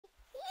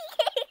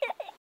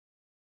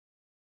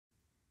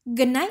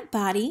Goodnight,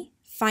 Body,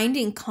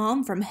 Finding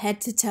Calm from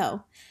Head to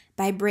Toe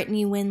by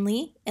Britney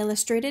Winley,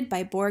 illustrated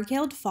by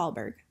Borghild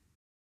Fallberg.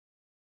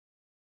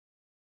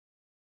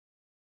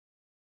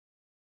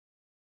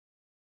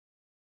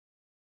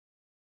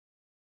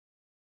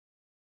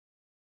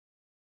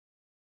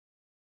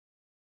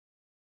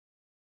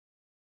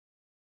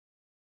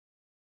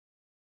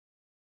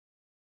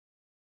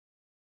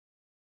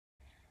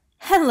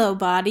 Hello,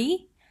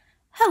 Body.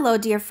 Hello,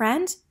 dear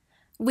friend.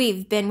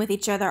 We've been with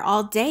each other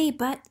all day,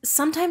 but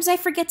sometimes I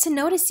forget to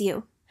notice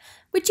you.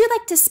 Would you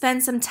like to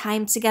spend some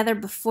time together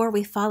before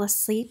we fall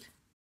asleep?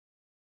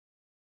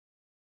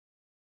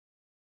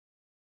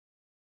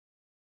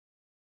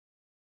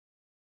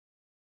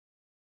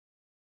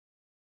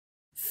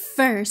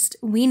 First,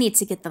 we need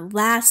to get the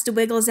last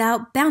wiggles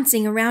out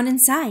bouncing around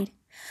inside.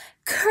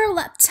 Curl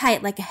up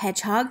tight like a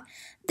hedgehog,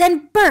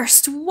 then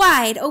burst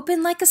wide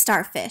open like a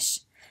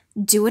starfish.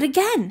 Do it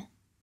again.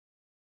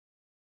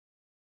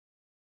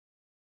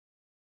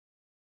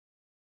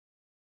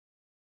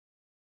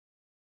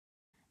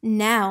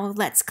 Now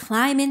let's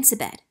climb into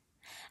bed.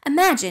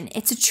 Imagine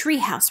it's a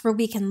treehouse where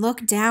we can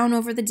look down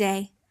over the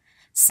day.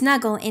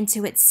 Snuggle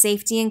into its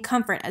safety and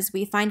comfort as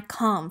we find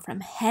calm from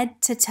head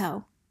to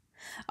toe.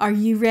 Are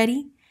you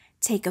ready?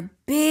 Take a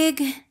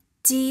big,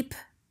 deep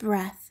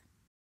breath.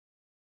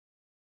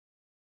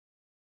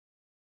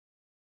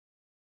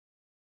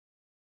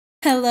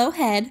 Hello,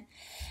 head.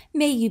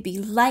 May you be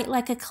light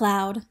like a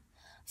cloud.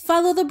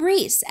 Follow the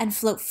breeze and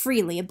float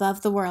freely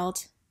above the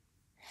world.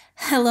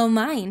 Hello,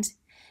 mind.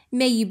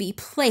 May you be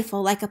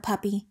playful like a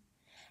puppy.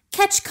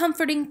 Catch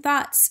comforting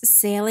thoughts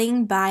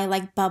sailing by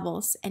like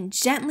bubbles and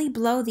gently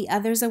blow the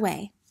others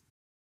away.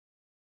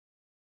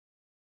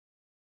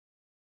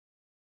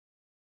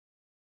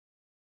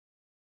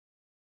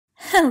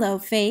 Hello,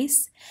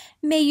 face.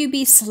 May you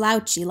be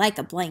slouchy like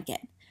a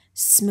blanket.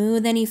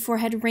 Smooth any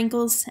forehead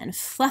wrinkles and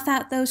fluff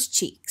out those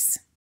cheeks.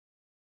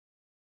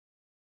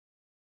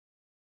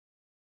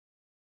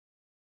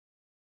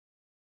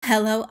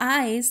 Hello,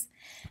 eyes.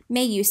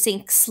 May you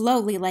sink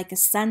slowly like a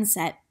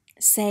sunset.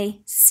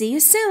 Say, see you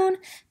soon,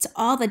 to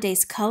all the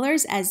day's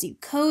colors as you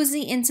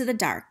cozy into the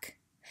dark.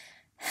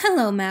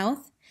 Hello,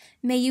 mouth.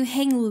 May you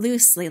hang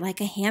loosely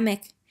like a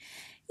hammock.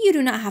 You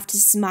do not have to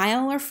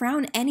smile or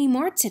frown any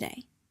more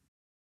today.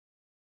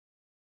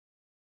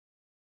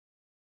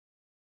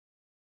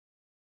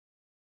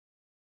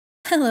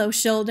 Hello,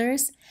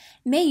 shoulders.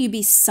 May you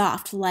be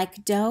soft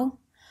like dough.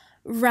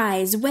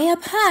 Rise way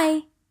up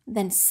high,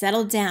 then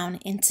settle down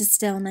into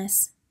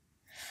stillness.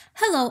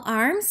 Hello,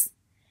 arms.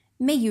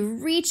 May you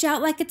reach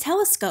out like a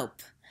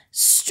telescope.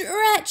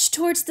 Stretch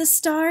towards the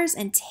stars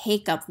and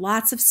take up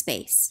lots of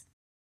space.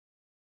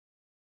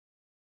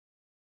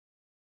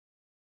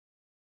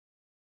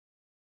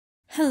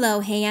 Hello,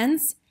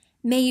 hands.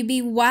 May you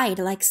be wide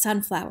like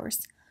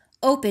sunflowers,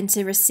 open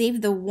to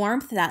receive the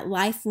warmth that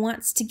life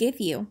wants to give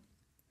you.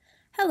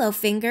 Hello,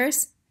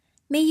 fingers.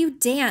 May you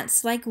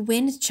dance like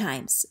wind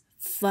chimes,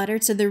 flutter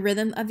to the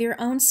rhythm of your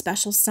own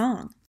special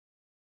song.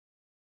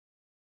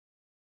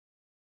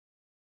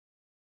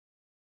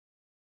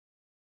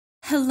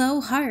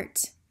 Hello,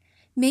 heart.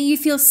 May you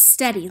feel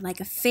steady like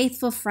a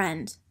faithful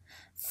friend.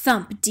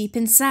 Thump deep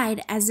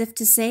inside as if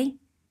to say,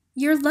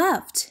 you're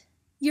loved.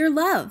 You're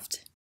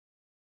loved.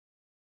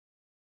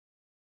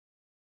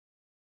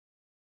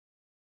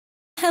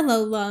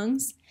 Hello,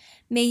 lungs.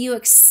 May you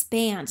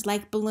expand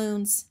like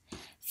balloons.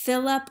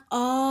 Fill up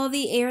all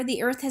the air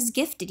the earth has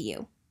gifted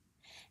you.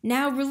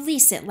 Now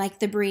release it like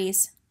the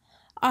breeze.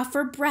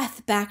 Offer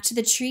breath back to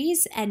the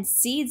trees and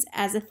seeds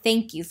as a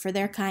thank you for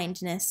their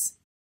kindness.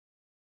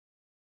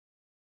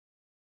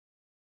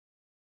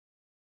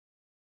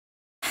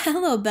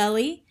 Hello,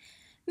 belly.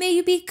 May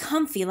you be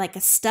comfy like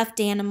a stuffed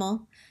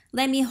animal.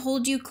 Let me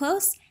hold you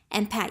close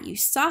and pat you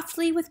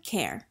softly with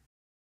care.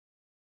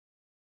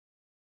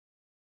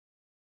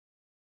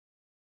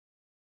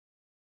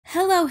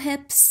 Hello,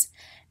 hips.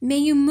 May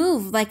you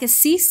move like a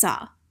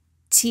seesaw.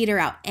 Teeter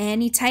out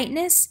any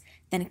tightness,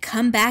 then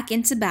come back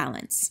into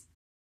balance.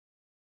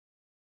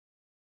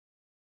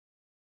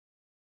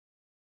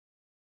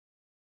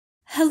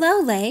 Hello,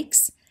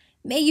 legs.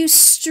 May you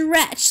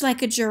stretch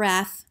like a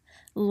giraffe.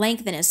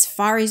 Lengthen as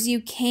far as you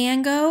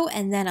can go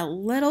and then a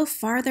little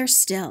farther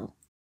still.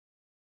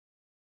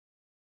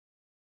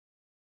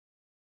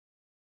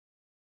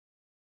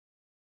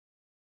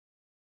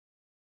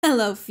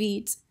 Hello,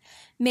 feet.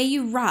 May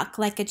you rock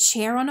like a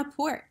chair on a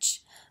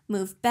porch.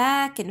 Move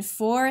back and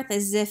forth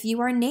as if you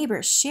are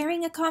neighbors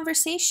sharing a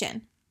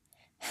conversation.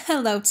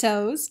 Hello,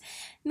 toes.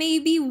 May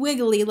you be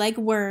wiggly like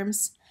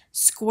worms.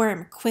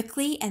 Squirm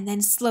quickly and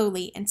then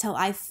slowly until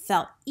I've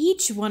felt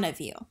each one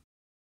of you.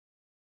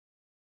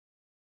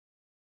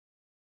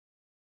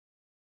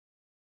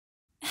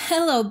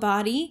 Hello,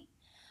 body.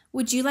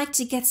 Would you like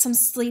to get some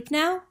sleep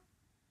now?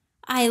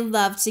 I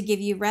love to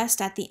give you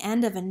rest at the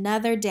end of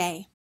another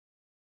day.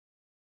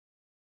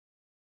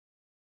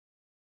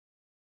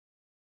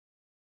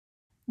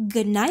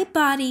 Good night,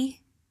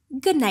 body.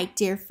 Good night,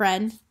 dear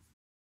friend.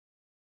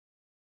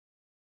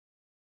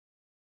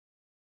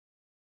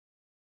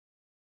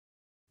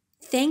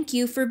 Thank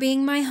you for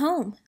being my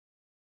home.